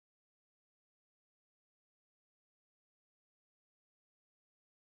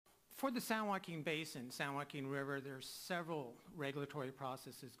For the San Joaquin Basin, San Joaquin River, there's several regulatory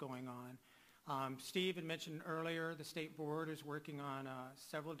processes going on. Steve had mentioned earlier the State Board is working on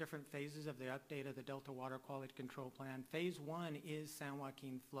several different phases of the update of the Delta Water Quality Control Plan. Phase 1 is San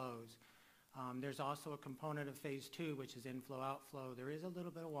Joaquin flows. There's also a component of Phase 2, which is inflow-outflow. There is a little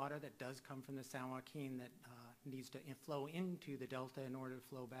bit of water that does come from the San Joaquin that needs to flow into the Delta in order to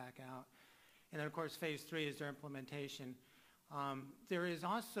flow back out. And then, of course, Phase 3 is their implementation. There is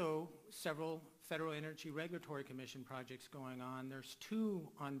also several Federal Energy Regulatory Commission projects going on. There's 2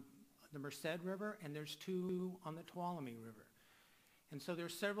 on the Merced River, and there's 2 on the Tuolumne River. And so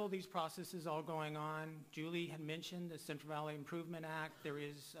there's several of these processes all going on. Julie had mentioned the Central Valley Improvement Act. There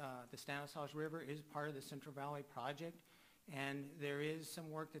is, the Stanislaus River is part of the Central Valley project, and there is some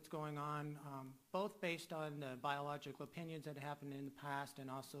work that's going on, both based on the biological opinions that happened in the past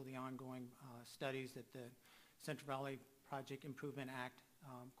and also the ongoing studies that the Central Valley Project Improvement Act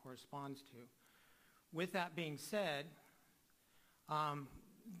corresponds to. With that being said,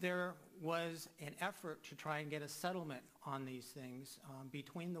 there was an effort to try and get a settlement on these things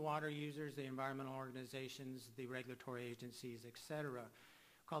between the water users, the environmental organizations, the regulatory agencies, et cetera,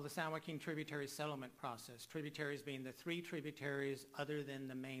 called the San Joaquin Tributary Settlement Process. Tributaries being the 3 tributaries other than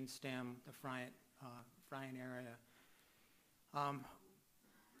the main stem, the Frian area.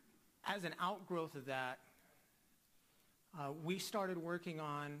 As an outgrowth of that, we started working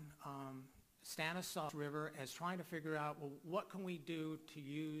on Stanislaus River as trying to figure out, well, what can we do to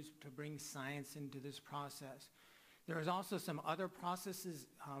use to bring science into this process? There is also some other processes,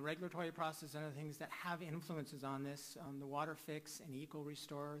 regulatory processes and other things that have influences on this. The Water Fix and Eco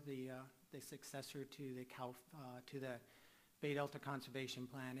Restore, the successor to the Bay Delta Conservation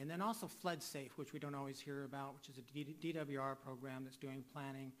Plan. And then also Flood Safe, which we don't always hear about, which is a DWR program that's doing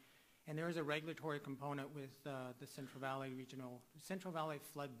planning. And there is a regulatory component with the Central Valley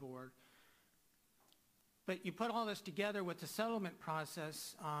Flood Board. But you put all this together with the settlement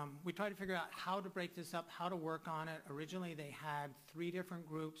process, we tried to figure out how to break this up, how to work on it. Originally they had 3 different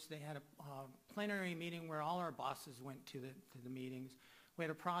groups. They had a plenary meeting where all our bosses went to the meetings. We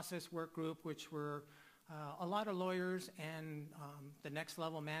had a process work group, which were a lot of lawyers and the next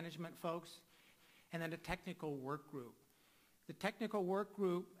level management folks, and then a technical work group. The technical work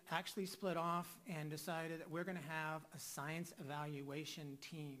group actually split off and decided that we're going to have a science evaluation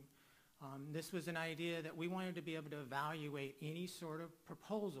team. This was an idea that we wanted to be able to evaluate any sort of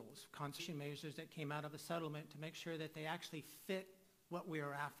proposals, conservation measures that came out of the settlement to make sure that they actually fit what we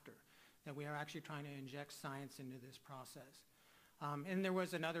are after, that we are actually trying to inject science into this process. And there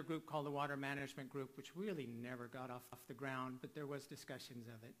was another group called the Water Management Group, which really never got off the ground, but there was discussions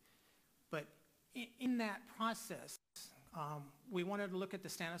of it. But in that process, we wanted to look at the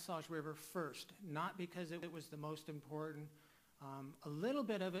Stanislaus River first, not because it was the most important, a little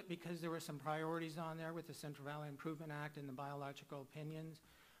bit of it because there were some priorities on there with the Central Valley Improvement Act and the biological opinions,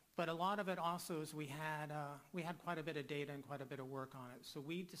 but a lot of it also is we had quite a bit of data and quite a bit of work on it. So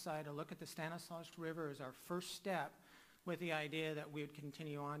we decided to look at the Stanislaus River as our first step with the idea that we would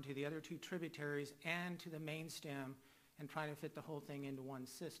continue on to the other 2 tributaries and to the main stem and try to fit the whole thing into one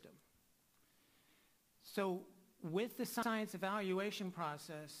system. So with the science evaluation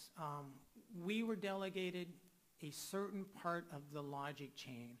process, we were delegated a certain part of the logic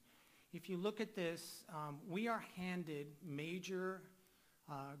chain. If you look at this, we are handed major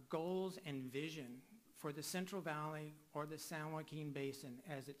goals and vision for the Central Valley or the San Joaquin Basin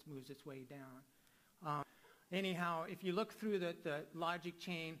as it moves its way down. Anyhow, if you look through the logic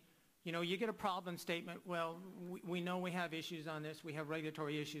chain, you know, you get a problem statement. Well, we know we have issues on this. We have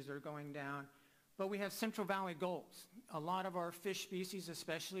regulatory issues that are going down. But we have Central Valley goals. A lot of our fish species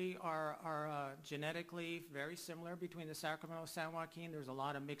especially are genetically very similar between the Sacramento and San Joaquin. There's a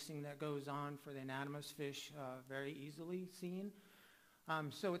lot of mixing that goes on for the anadromous fish, very easily seen.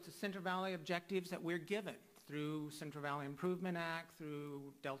 So it's the Central Valley objectives that we're given through Central Valley Improvement Act,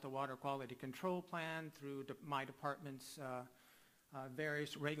 through Delta Water Quality Control Plan, through my department's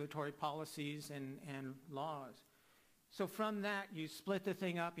various regulatory policies and laws. So from that, you split the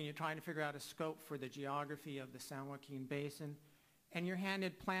thing up and you're trying to figure out a scope for the geography of the San Joaquin Basin. And you're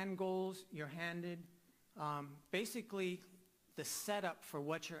handed plan goals, you're handed basically the setup for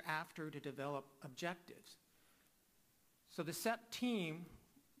what you're after to develop objectives. So the SEP team,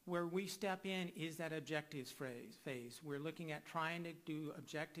 where we step in, is that objectives phase. We're looking at trying to do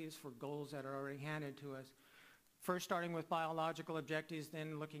objectives for goals that are already handed to us. First starting with biological objectives,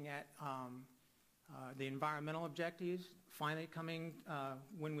 then looking at the environmental objectives. Finally coming,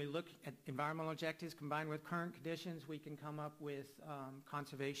 when we look at environmental objectives combined with current conditions, we can come up with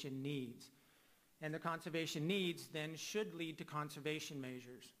conservation needs. And the conservation needs then should lead to conservation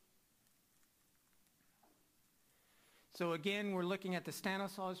measures. So again, we're looking at the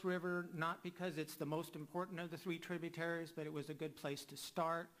Stanislaus River, not because it's the most important of the three tributaries, but it was a good place to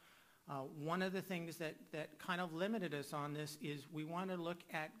start. One of the things that kind of limited us on this is we want to look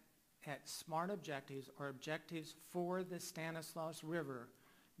at SMART objectives, or objectives for the Stanislaus River,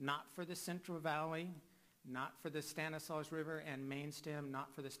 not for the Central Valley, not for the Stanislaus River and main stem,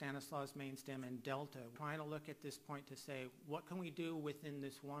 not for the Stanislaus main stem and delta. We're trying to look at this point to say, what can we do within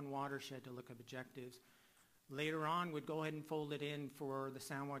this one watershed to look at objectives? Later on, we'd go ahead and fold it in for the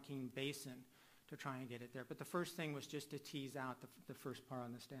San Joaquin Basin to try and get it there. But the first thing was just to tease out the first part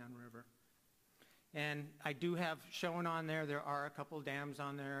on the Stan River. And I do have shown on there are a couple dams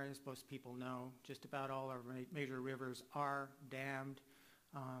on there, as most people know. Just about all our major rivers are dammed.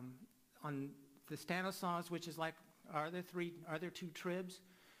 On the Stanislaus, which is like, are there two tribs?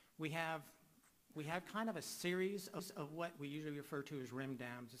 We have kind of a series of what we usually refer to as rim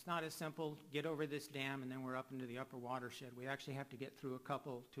dams. It's not as simple, get over this dam and then we're up into the upper watershed. We actually have to get through a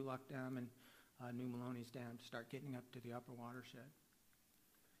couple, Tulloch Dam and New Maloney's Dam, to start getting up to the upper watershed.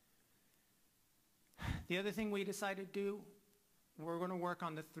 The other thing we decided to do, we're going to work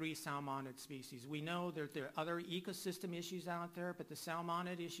on the three salmonid species. We know that there are other ecosystem issues out there, but the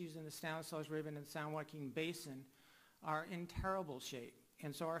salmonid issues in the Stanislaus River and the San Joaquin Basin are in terrible shape.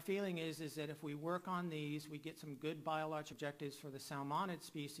 And so our feeling is that if we work on these, we get some good biological objectives for the salmonid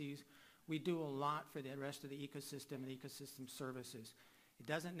species, we do a lot for the rest of the ecosystem and ecosystem services. It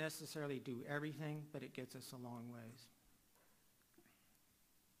doesn't necessarily do everything, but it gets us a long ways.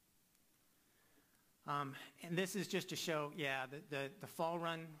 And this is just to show, yeah, the fall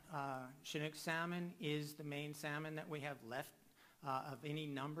run Chinook salmon is the main salmon that we have left of any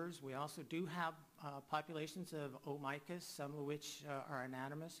numbers. We also do have populations of omicus, some of which are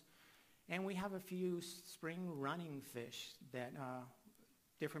anatomous. And we have a few spring running fish that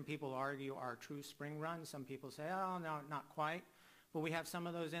different people argue are true spring runs. Some people say, oh, no, not quite. But we have some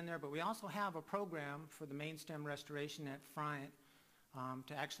of those in there. But we also have a program for the main stem restoration at Friant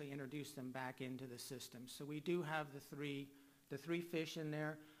to actually introduce them back into the system. So we do have the three fish in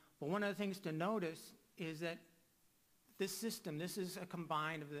there. But one of the things to notice is that this system, this is a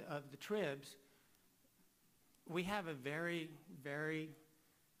combined of the tribs. We have a very, very,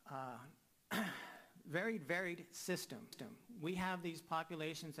 very varied system. We have these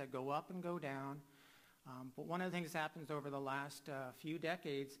populations that go up and go down. But one of the things that happens over the last few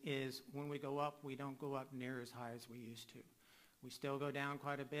decades is when we go up, we don't go up near as high as we used to. We still go down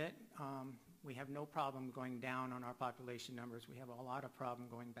quite a bit. We have no problem going down on our population numbers. We have a lot of problem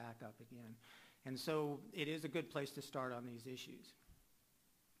going back up again. And so it is a good place to start on these issues.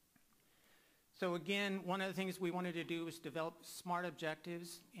 So again, one of the things we wanted to do was develop SMART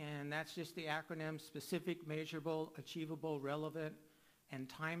objectives, and that's just the acronym: specific, measurable, achievable, relevant, and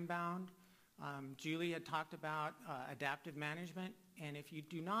time-bound. Julie had talked about adaptive management, and if you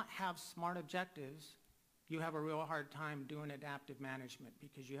do not have SMART objectives, you have a real hard time doing adaptive management,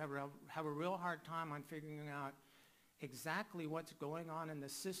 because you have a real hard time on figuring out exactly what's going on in the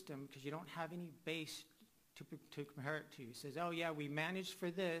system, because you don't have any base to compare it to. You says, oh yeah, we managed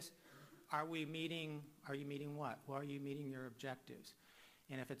for this. Are you meeting what? Well, are you meeting your objectives?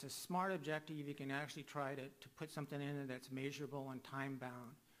 And if it's a SMART objective, you can actually try to put something in there that's measurable and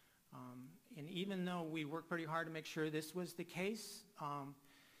time-bound. And even though we worked pretty hard to make sure this was the case,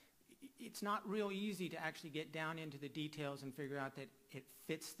 it's not real easy to actually get down into the details and figure out that it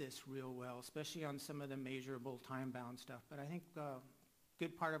fits this real well, especially on some of the measurable time-bound stuff. But I think a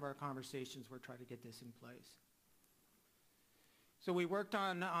good part of our conversations were trying to get this in place. So we worked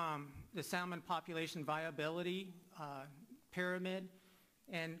on the salmon population viability pyramid.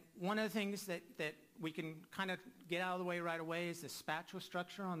 And one of the things that we can kind of get out of the way right away is the spatial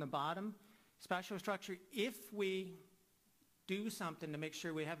structure on the bottom. Spatial structure, if we do something to make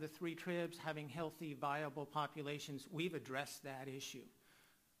sure we have the three tribs having healthy, viable populations, we've addressed that issue.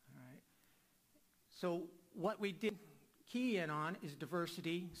 All right. So what we did key in on is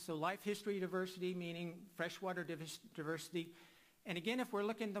diversity. So life history diversity, meaning freshwater diversity. And again, if we're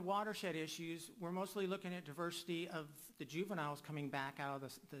looking at the watershed issues, we're mostly looking at diversity of the juveniles coming back out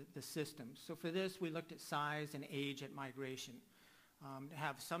of the system. So for this, we looked at size and age at migration. To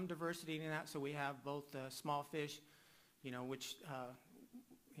have some diversity in that, so we have both the small fish, which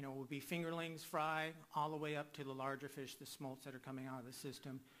would be fingerlings, fry, all the way up to the larger fish, the smolts that are coming out of the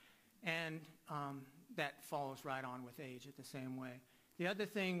system. And that follows right on with age at the same way. The other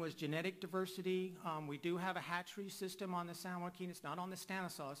thing was genetic diversity. We do have a hatchery system on the San Joaquin. It's not on the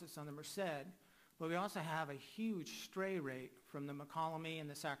Stanislaus, it's on the Merced. But we also have a huge stray rate from the McCollum and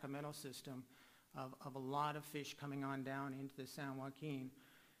the Sacramento system of a lot of fish coming on down into the San Joaquin.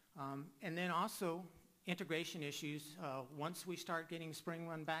 And then also, integration issues. Once we start getting spring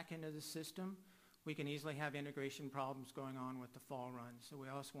run back into the system, we can easily have integration problems going on with the fall run. So we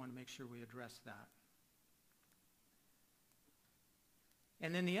also want to make sure we address that.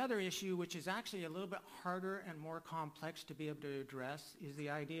 And then the other issue, which is actually a little bit harder and more complex to be able to address, is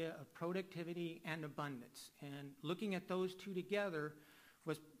the idea of productivity and abundance. And looking at those two together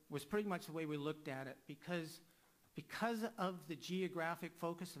was pretty much the way we looked at it, because of the geographic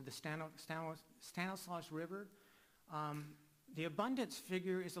focus of the Stanislaus River, the abundance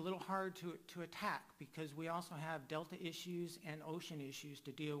figure is a little hard to attack, because we also have delta issues and ocean issues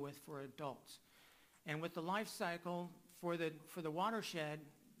to deal with for adults. And with the life cycle, for the watershed,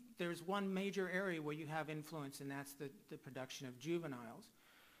 there's one major area where you have influence, and that's the production of juveniles.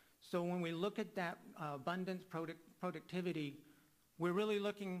 So when we look at that abundance productivity, we're really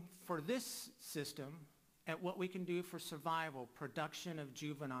looking for this system at what we can do for survival, production of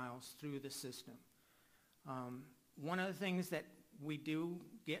juveniles through the system. One of the things that we do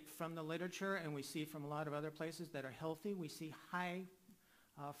get from the literature, and we see from a lot of other places that are healthy, we see high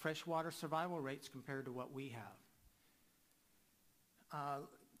freshwater survival rates compared to what we have.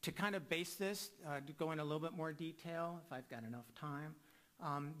 To kind of base this, to go in a little bit more detail, if I've got enough time,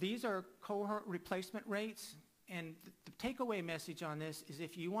 these are cohort replacement rates, and the takeaway message on this is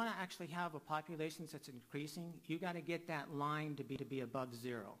if you want to actually have a population that's increasing, you got to get that line to be above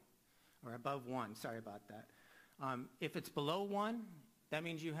 0, or above 1, sorry about that. If it's below 1, that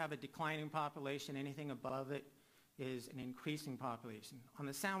means you have a declining population. Anything above it is an increasing population. On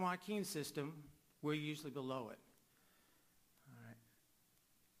the San Joaquin system, we're usually below it.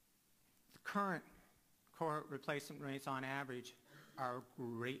 Current cohort replacement rates on average are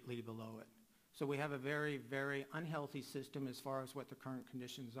greatly below it. So we have a very, very unhealthy system as far as what the current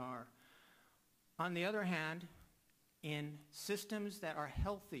conditions are. On the other hand, in systems that are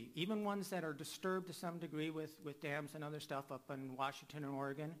healthy, even ones that are disturbed to some degree with dams and other stuff up in Washington and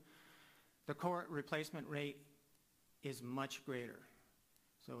Oregon, the cohort replacement rate is much greater.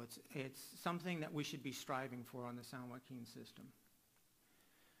 So it's something that we should be striving for on the San Joaquin system.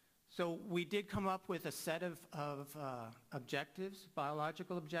 So we did come up with a set of objectives,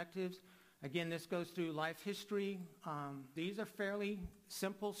 biological objectives. Again, this goes through life history. These are fairly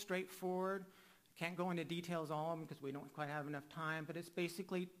simple, straightforward. Can't go into details all of them because we don't quite have enough time, but it's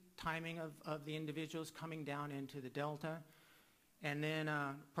basically timing of the individuals coming down into the delta, and then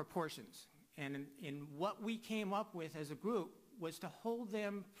proportions. And in what we came up with as a group was to hold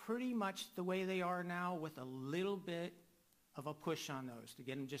them pretty much the way they are now, with a little bit of a push on those to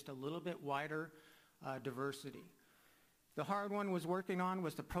get them just a little bit wider diversity. The hard one was working on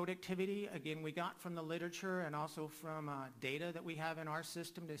was the productivity. Again, we got from the literature and also from data that we have in our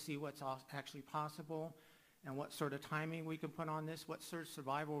system to see what's actually possible and what sort of timing we can put on this, what sort of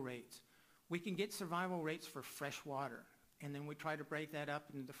survival rates. We can get survival rates for freshwater, and then we try to break that up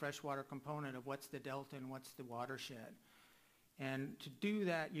into the freshwater component of what's the delta and what's the watershed. And to do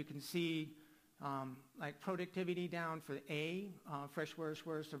that, you can see like productivity down for A, freshwater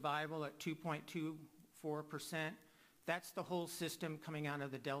survival at 2.24%. That's the whole system coming out of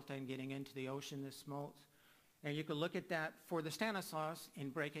the delta and getting into the ocean, the smolts. And you could look at that for the Stanislaus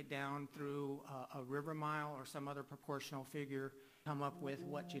and break it down through a river mile or some other proportional figure, come up with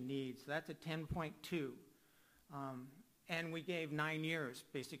what you need. So that's a 10.2. And we gave 9 years,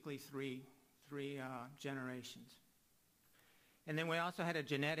 basically three generations. And then we also had a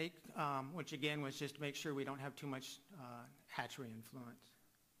genetic, which again was just to make sure we don't have too much hatchery influence.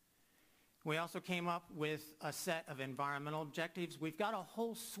 We also came up with a set of environmental objectives. We've got a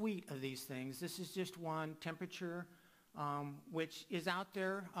whole suite of these things. This is just one, temperature, which is out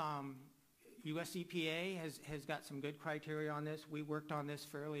there. US EPA has got some good criteria on this. We worked on this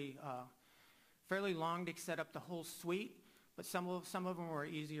fairly long to set up the whole suite, but some of them were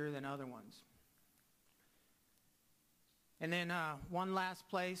easier than other ones. And then one last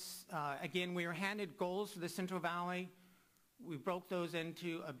place, again, we were handed goals for the Central Valley. We broke those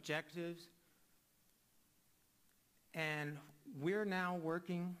into objectives. And we're now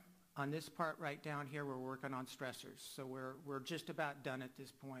working on this part right down here. We're working on stressors. So we're just about done at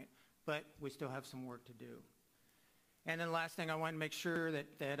this point, but we still have some work to do. And then the last thing I want to make sure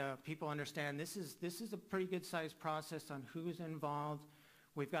that people understand, this is a pretty good sized process on who's involved.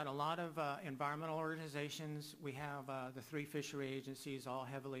 We've got a lot of environmental organizations. We have the 3 fishery agencies all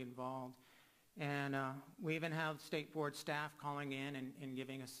heavily involved. And we even have state board staff calling in and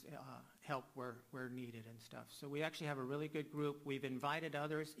giving us help where needed and stuff. So we actually have a really good group. We've invited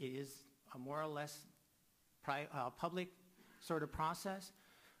others. It is a more or less public sort of process,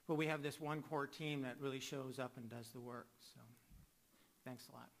 but we have this one core team that really shows up and does the work. So thanks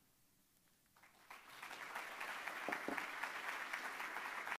a lot.